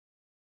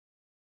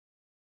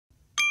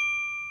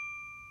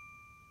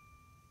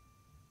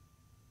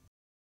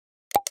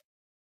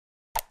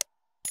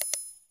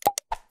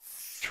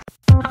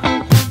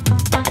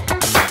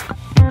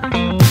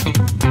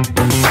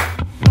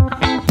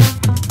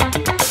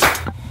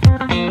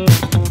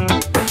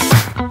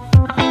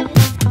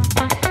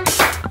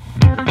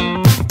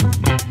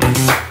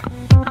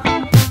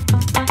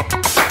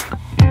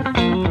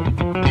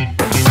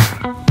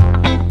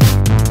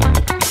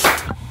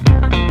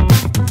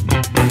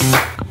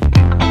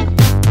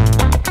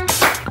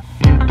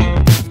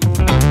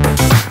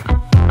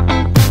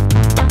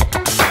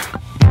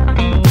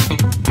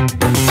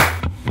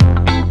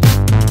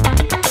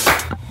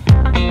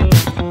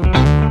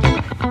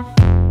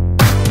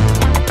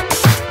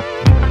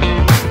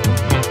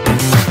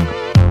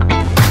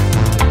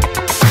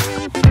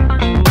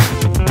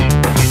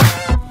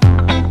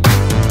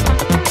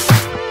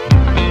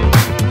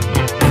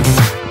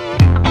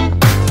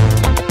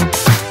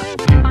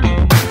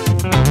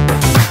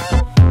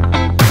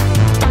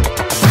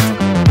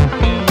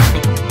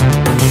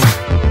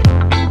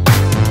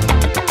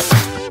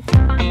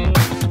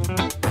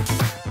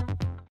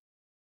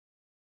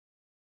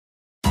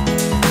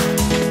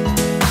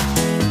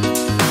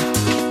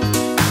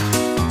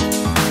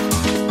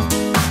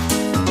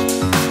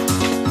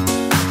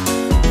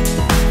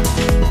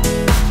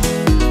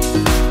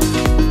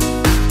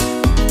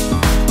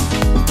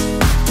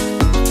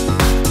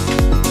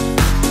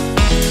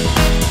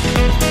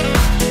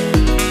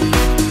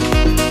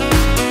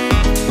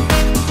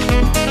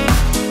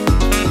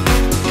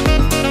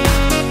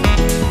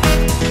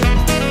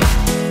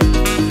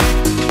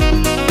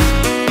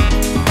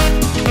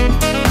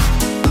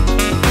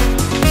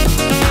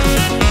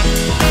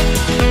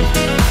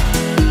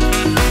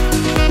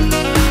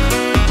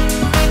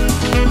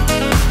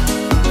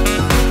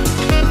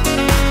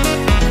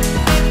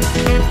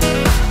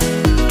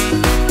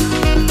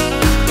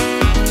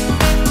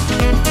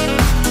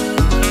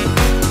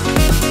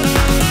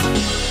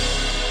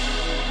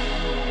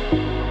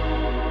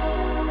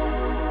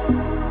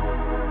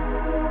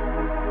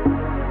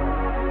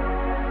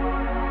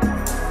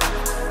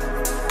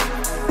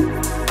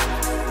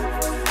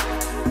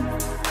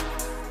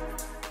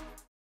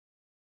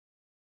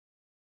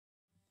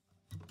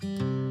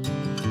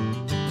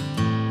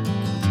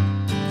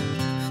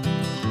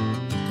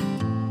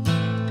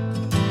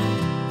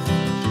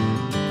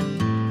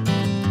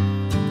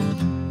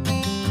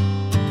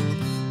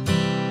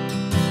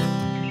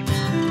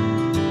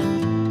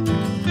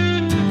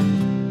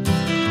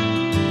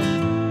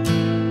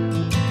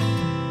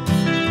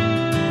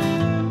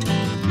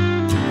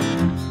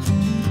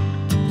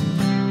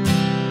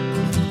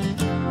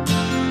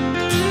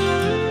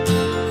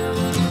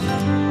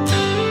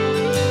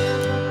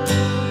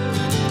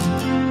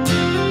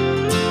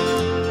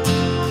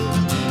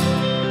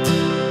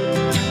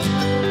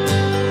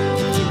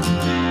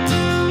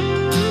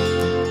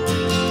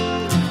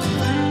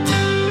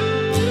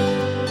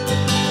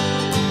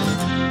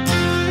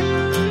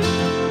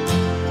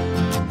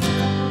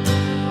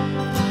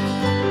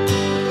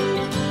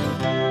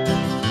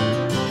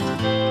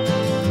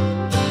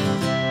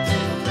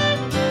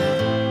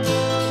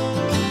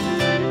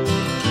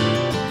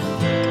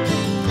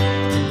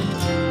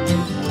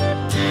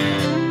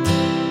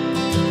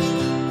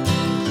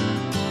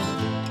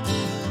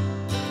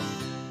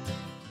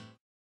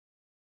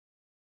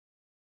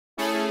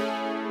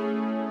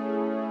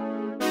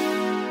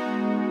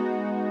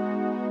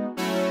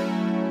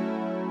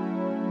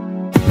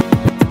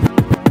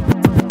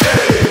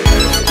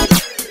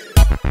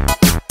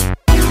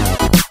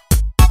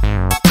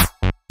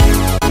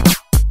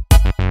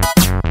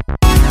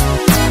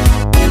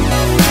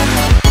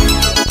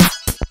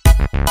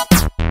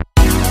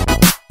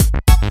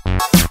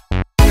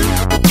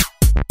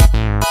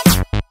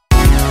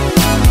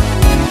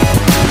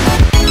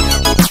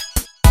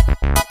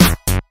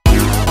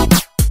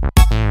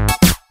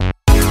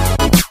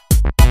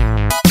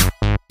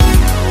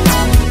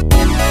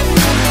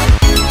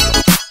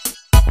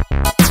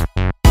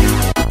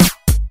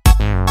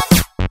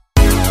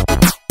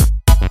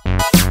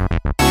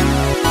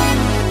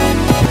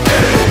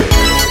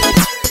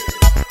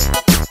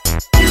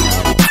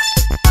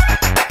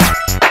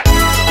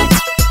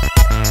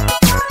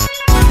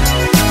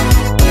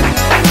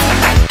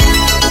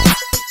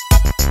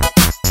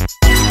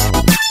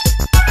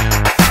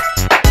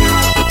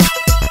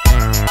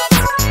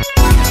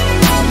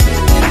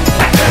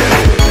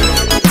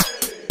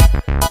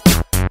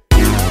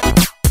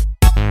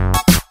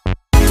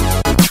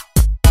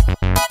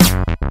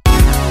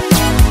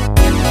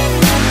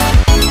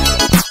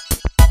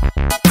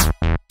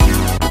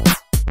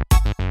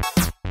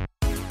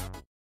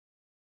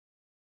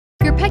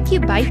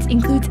PetCube Bites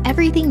includes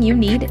everything you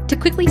need to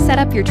quickly set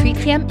up your treat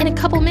cam in a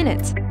couple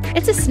minutes.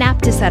 It's a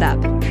snap to set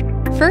up.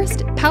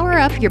 First, power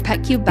up your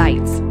PetCube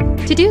Bites.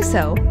 To do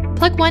so,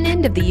 plug one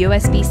end of the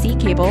USB-C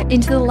cable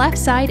into the left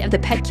side of the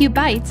PetCube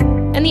Bites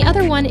and the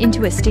other one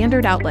into a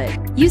standard outlet,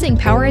 using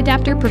power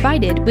adapter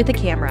provided with a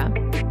camera.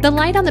 The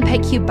light on the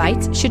PetCube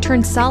Bites should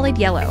turn solid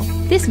yellow.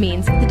 This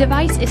means the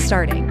device is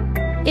starting.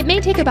 It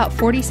may take about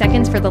 40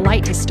 seconds for the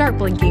light to start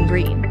blinking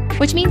green,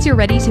 which means you're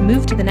ready to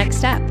move to the next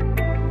step.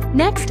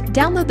 Next,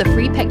 download the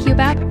free PetCube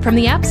app from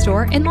the App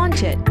Store and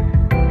launch it.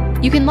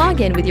 You can log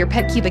in with your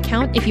PetCube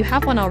account if you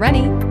have one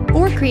already,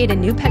 or create a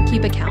new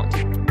PetCube account.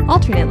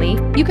 Alternately,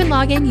 you can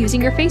log in using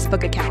your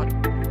Facebook account.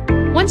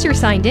 Once you're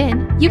signed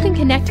in, you can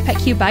connect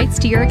PetCube Bites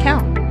to your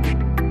account.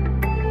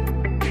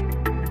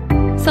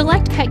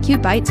 Select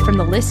PetCube Bites from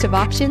the list of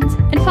options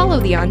and follow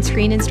the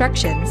on-screen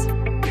instructions.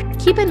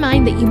 Keep in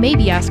mind that you may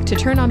be asked to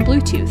turn on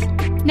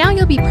Bluetooth. Now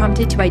you'll be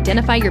prompted to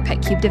identify your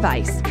PetCube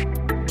device.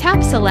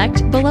 Tap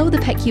Select below the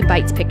PetCube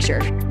Bites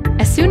picture.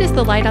 As soon as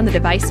the light on the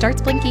device starts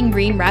blinking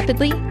green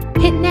rapidly,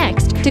 hit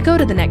Next to go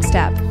to the next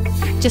step.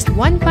 Just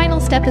one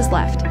final step is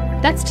left.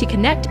 That's to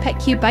connect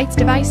PetCube Bites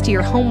device to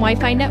your home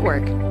Wi-Fi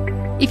network.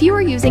 If you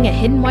are using a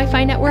hidden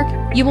Wi-Fi network,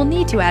 you will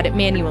need to add it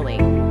manually.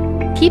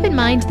 Keep in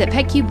mind that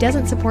PetCube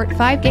doesn't support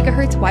 5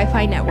 GHz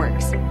Wi-Fi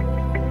networks.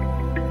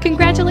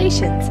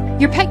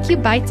 Congratulations! Your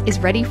PetCube Bites is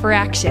ready for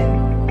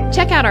action.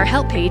 Check out our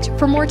help page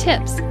for more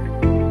tips.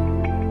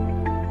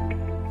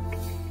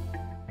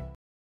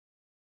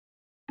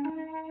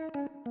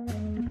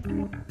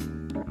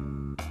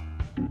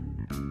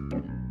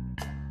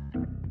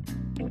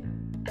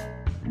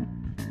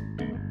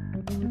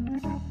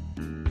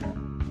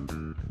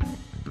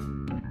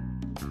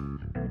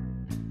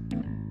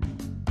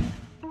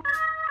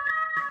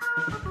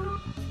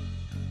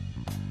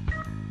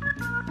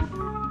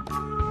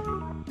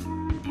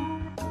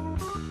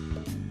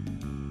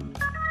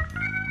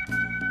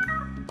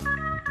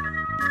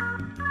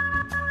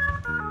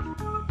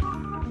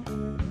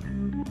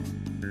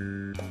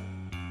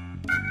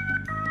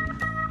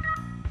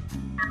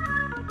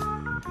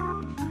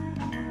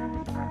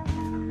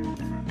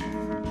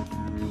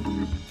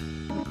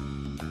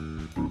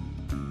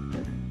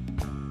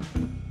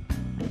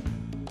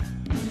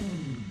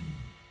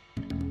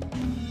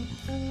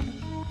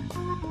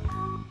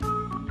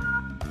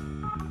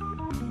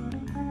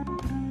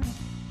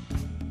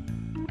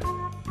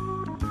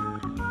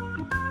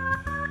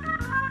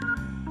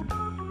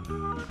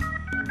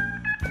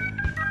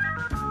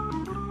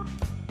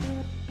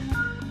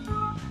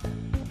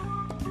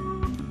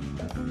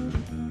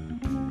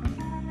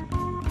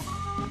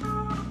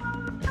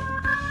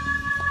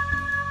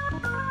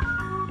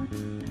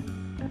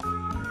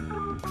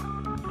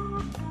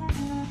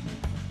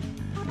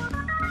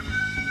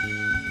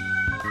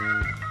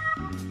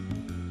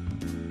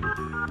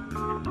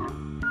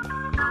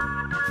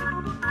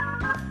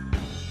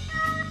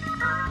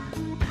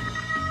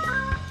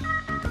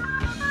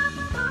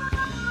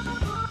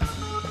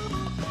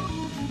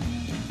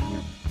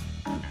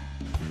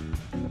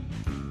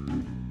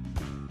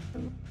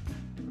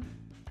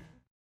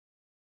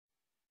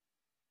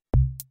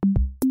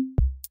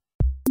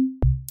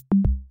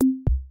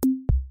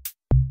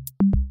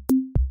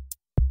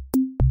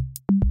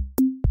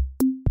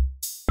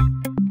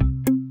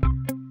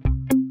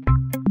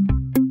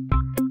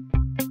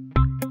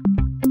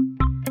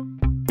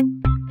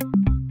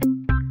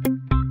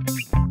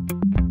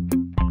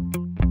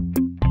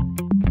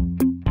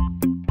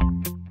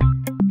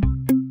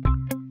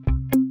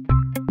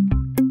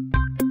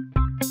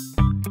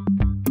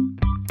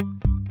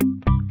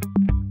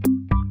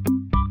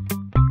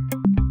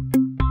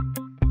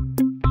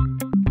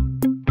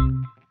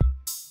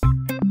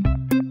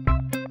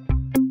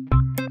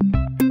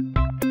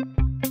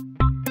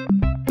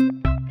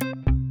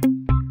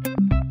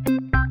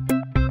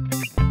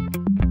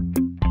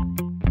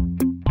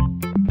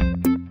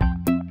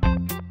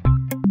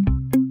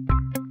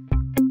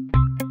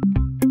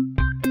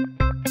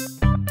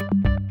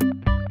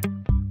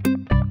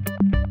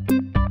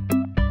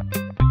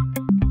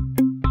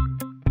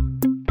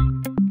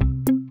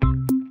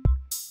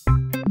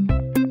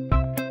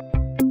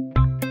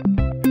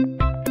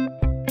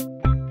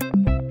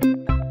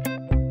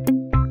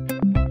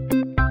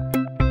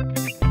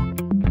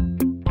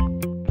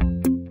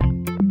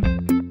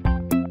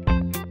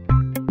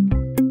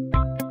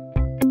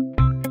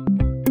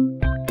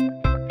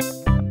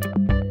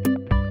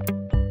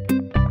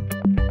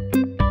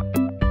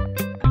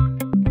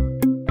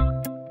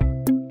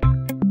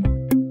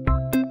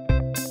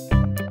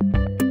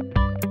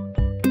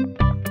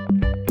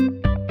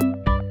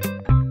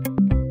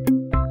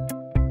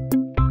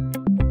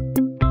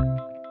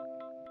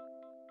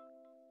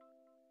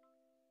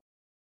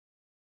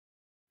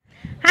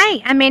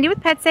 Hi, I'm Mandy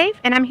with PetSafe,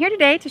 and I'm here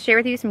today to share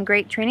with you some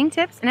great training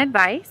tips and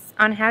advice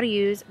on how to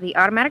use the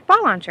automatic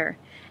ball launcher.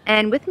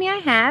 And with me I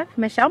have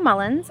Michelle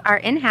Mullins, our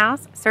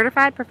in-house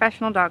certified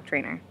professional dog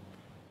trainer.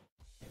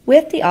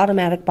 With the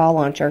automatic ball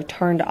launcher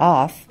turned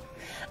off,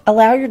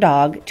 allow your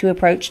dog to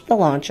approach the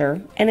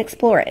launcher and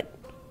explore it.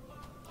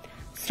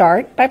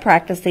 Start by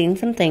practicing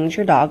some things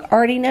your dog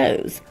already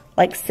knows,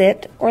 like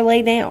sit or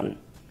lay down.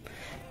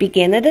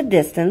 Begin at a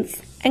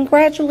distance and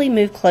gradually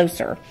move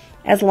closer,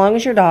 as long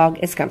as your dog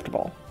is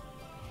comfortable.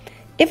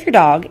 If your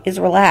dog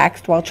is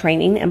relaxed while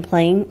training and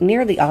playing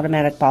near the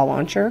automatic ball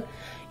launcher,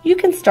 you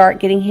can start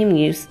getting him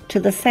used to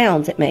the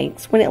sounds it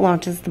makes when it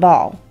launches the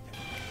ball.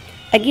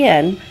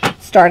 Again,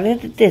 start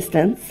at a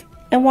distance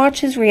and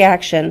watch his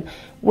reaction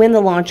when the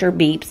launcher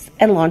beeps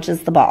and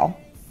launches the ball.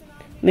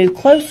 Move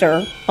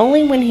closer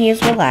only when he is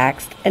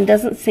relaxed and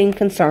doesn't seem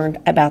concerned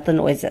about the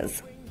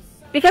noises.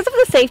 Because of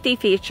the safety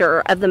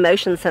feature of the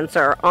motion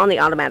sensor on the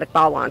automatic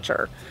ball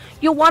launcher,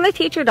 you'll want to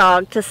teach your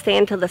dog to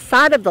stand to the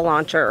side of the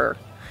launcher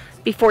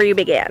before you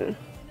begin.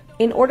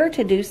 In order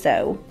to do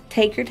so,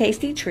 take your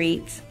tasty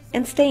treats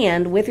and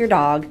stand with your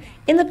dog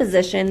in the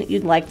position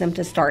you'd like them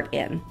to start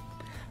in.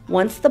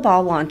 Once the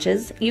ball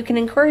launches, you can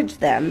encourage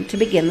them to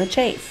begin the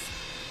chase.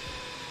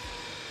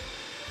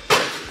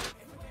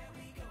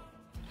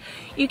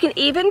 You can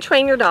even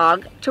train your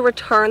dog to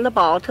return the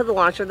ball to the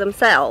launcher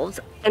themselves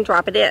and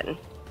drop it in.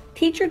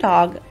 Teach your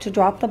dog to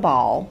drop the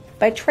ball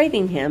by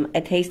trading him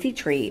a tasty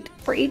treat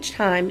for each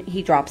time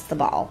he drops the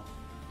ball.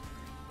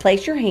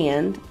 Place your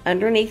hand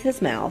underneath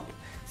his mouth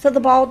so the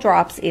ball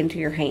drops into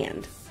your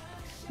hand.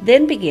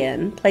 Then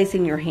begin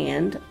placing your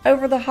hand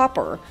over the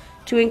hopper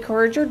to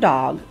encourage your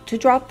dog to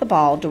drop the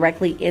ball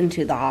directly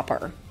into the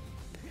hopper.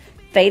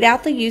 Fade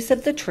out the use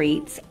of the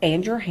treats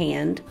and your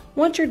hand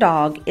once your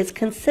dog is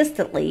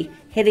consistently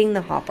hitting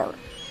the hopper.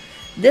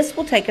 This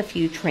will take a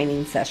few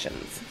training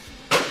sessions.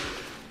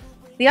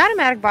 The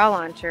automatic ball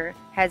launcher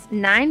has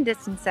 9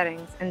 distance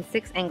settings and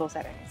 6 angle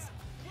settings.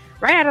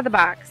 Right out of the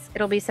box,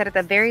 it'll be set at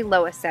the very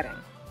lowest setting.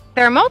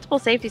 There are multiple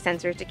safety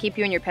sensors to keep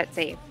you and your pet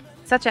safe,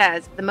 such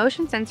as the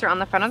motion sensor on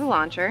the front of the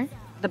launcher,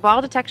 the ball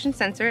detection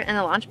sensor in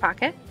the launch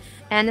pocket,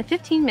 and the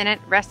 15-minute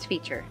rest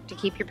feature to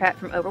keep your pet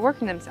from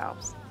overworking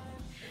themselves.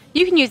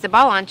 You can use the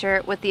ball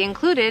launcher with the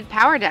included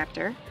power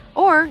adapter,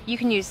 or you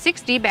can use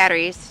 6D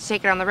batteries to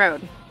take it on the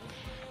road.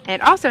 And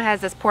it also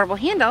has this portable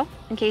handle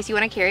in case you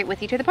want to carry it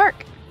with you to the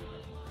park.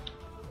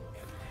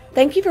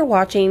 Thank you for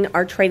watching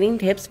our training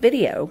tips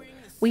video.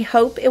 We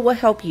hope it will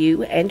help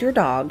you and your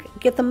dog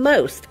get the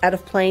most out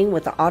of playing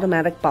with the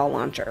automatic ball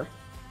launcher.